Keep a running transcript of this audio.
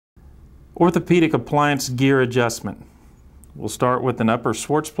Orthopedic appliance gear adjustment. We'll start with an upper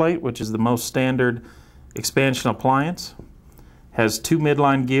Schwartz plate, which is the most standard expansion appliance. Has two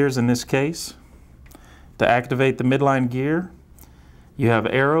midline gears in this case. To activate the midline gear, you have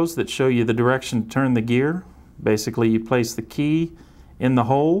arrows that show you the direction to turn the gear. Basically, you place the key in the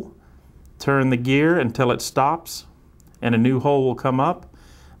hole, turn the gear until it stops, and a new hole will come up.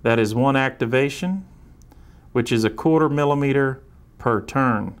 That is one activation, which is 1/4 millimeter per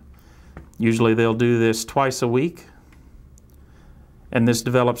turn. Usually they'll do this twice a week, and this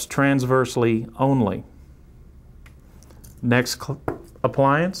develops transversely only. Next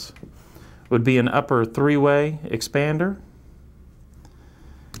appliance would be an upper 3-way expander.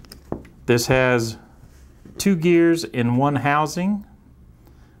 This has 2 gears in one housing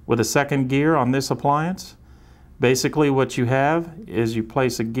with a second gear on this appliance. Basically what you have is you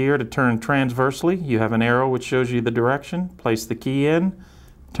place a gear to turn transversely. You have an arrow which shows you the direction. Place the key in,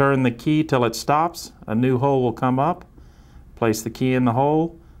 turn the key till it stops. A new hole will come up. Place the key in the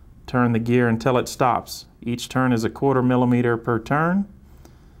hole, turn the gear until it stops. Each turn is 1/4 millimeter per turn,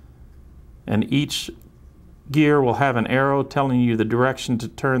 and each gear will have an arrow telling you the direction to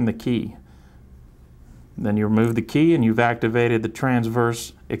turn the key. Then you remove the key and you've activated the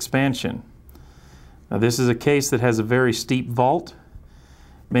transverse expansion. Now this is a case that has a very steep vault.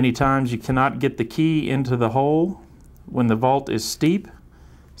 Many times you cannot get the key into the hole when the vault is steep,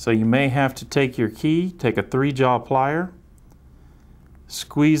 so you may have to take your key, take a 3-jaw plier,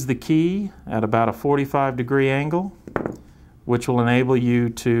 squeeze the key at about a 45-degree angle, which will enable you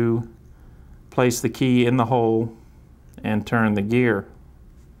to place the key in the hole and turn the gear.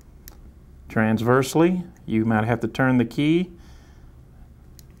 Transversely, you might have to turn the key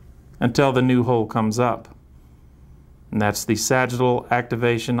until the new hole comes up. And that's the sagittal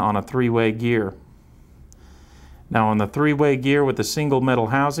activation on a 3-way gear. Now on the 3-way gear with a single metal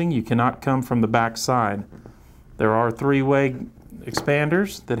housing, you cannot come from the back side. There are 3-way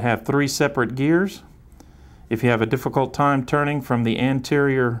expanders that have 3 separate gears. If you have a difficult time turning from the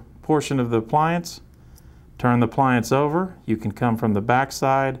anterior portion of the appliance, turn the appliance over. You can come from the back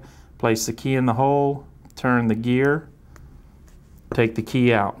side, place the key in the hole, turn the gear, take the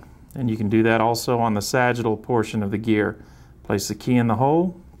key out. And you can do that also on the sagittal portion of the gear. Place the key in the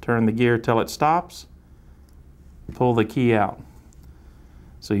hole, turn the gear till it stops, pull the key out.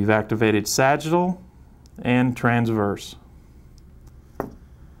 So you've activated sagittal and transverse.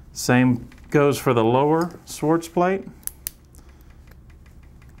 Same goes for the lower Schwartz plate.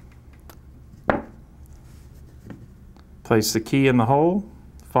 Place the key in the hole,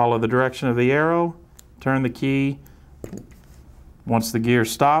 follow the direction of the arrow, turn the key. Once the gear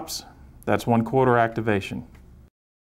stops, that's 1/4 activation.